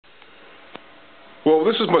Well,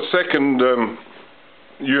 this is my second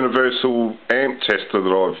universal amp tester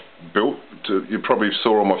that I've built. You probably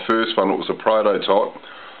saw on my first one it was a prototype.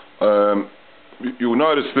 You'll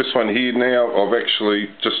notice this one here now, I've actually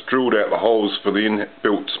just drilled out the holes for the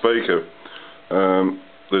inbuilt speaker.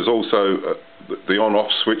 There's also the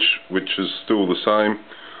on-off switch, which is still the same.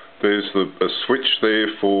 There's a switch there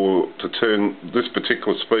to turn this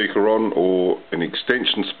particular speaker on, or an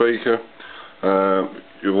extension speaker.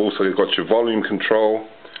 You've also got your volume control,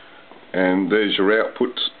 and there's your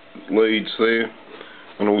output leads there,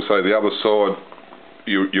 and also the other side,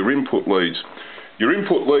 your input leads. Your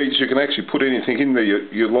input leads, you can actually put anything in there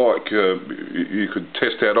you like. You could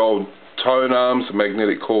test out old tone arms, the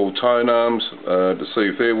magnetic coil tone arms, to see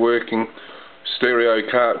if they're working. Stereo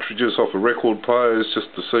cartridges off of record players,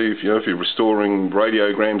 just to see if you're restoring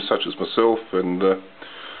radiograms such as myself, and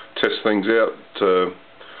test things out.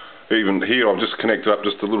 Even here I've just connected up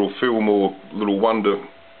just a little film or little wonder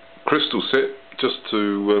crystal set just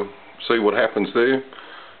to see what happens there.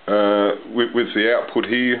 With the output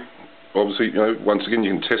here, obviously, once again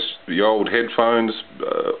you can test the old headphones,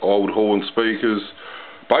 old horn speakers,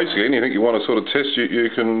 basically anything you want to sort of test you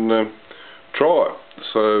can try it.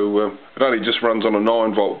 So it only just runs on a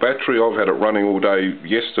 9-volt battery. I've had it running all day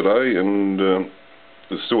yesterday, and it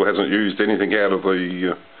still hasn't used anything out of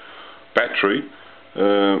the battery.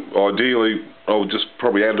 Ideally I'll just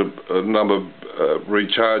probably add another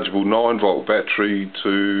rechargeable 9-volt battery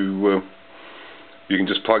to you can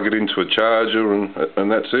just plug it into a charger, and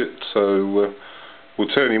that's it. So we'll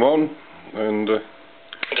turn him on, and the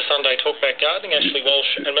Sunday Talkback Gardening, Ashley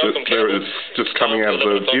Walsh and Malcolm there it is, just coming out of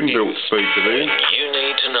the inbuilt speaker there. You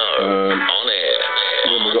need to know on air.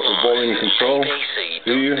 Then we've got the volume control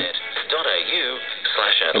here,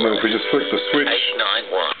 and then if we just flick the switch,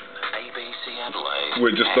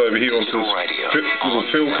 we're just over here onto this little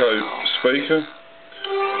Philco speaker,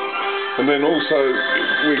 and then also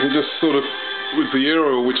we can just sort of, with the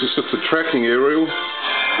aerial, which is just a tracking aerial,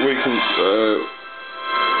 we can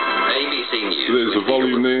there's a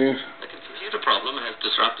volume there. The computer problem has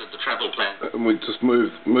disrupted the travel plan. And we just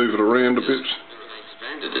move it around a bit.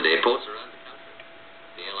 Stranded at airports around the country.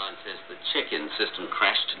 The airline says the check-in system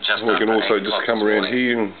crashed just we can also just come around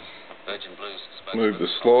here and move the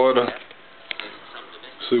slider.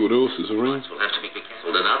 See what else is around. Will have to be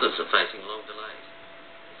cancelled, and others are facing long delays.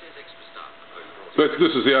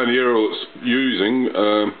 This is the only aerial it's using.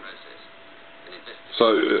 So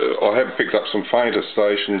I have picked up some fainter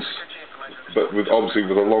stations, but obviously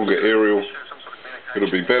with a longer aerial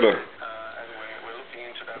it'll be better.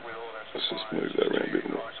 Let's just move that around a bit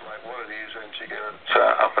more. Up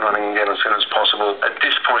and running again as soon as possible. At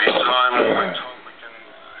this point in time, we can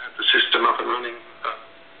have the system up and running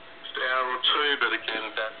just an hour or two, but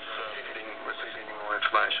again, that's receiving more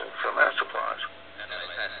information from our suppliers.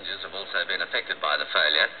 Passengers have also been affected by the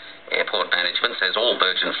failure. Airport management says all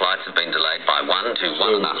Virgin flights have been delayed by 1 to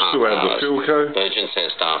 1.5 hours. Virgin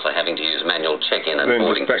says staff are having to use manual check-in and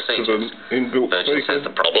boarding procedures. Virgin says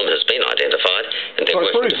the problem has been identified and they're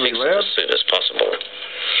working to fix it as soon as possible.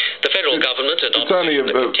 The federal government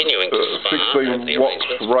adopted continuing to spar 16 watts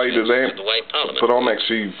rated amp, but I'm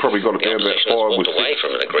actually probably got it down about 5 or 6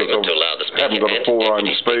 because I haven't got a 4-ohm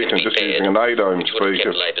speaker and just using an 8-ohm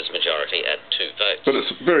speaker. But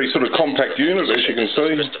it's a very sort of compact unit, as you can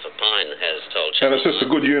see, and it's just a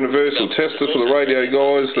good universal tester for the radio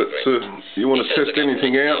guys that you want to test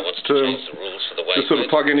anything out, just sort of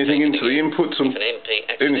plug anything into the inputs and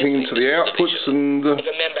anything into the outputs, and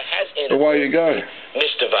away you go.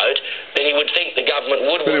 Missed a vote, then you would think the government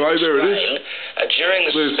would anyway, there it is. During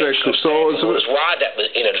the there's the actual size of it. Why that was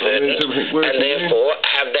inadvertent, and therefore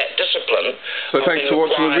have that discipline. So thanks for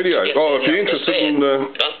watching the video. If you're interested in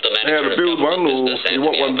how to build one, or you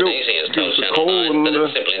want one built, give us a call and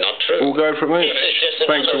we'll go from there.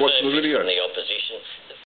 Thanks for watching the video.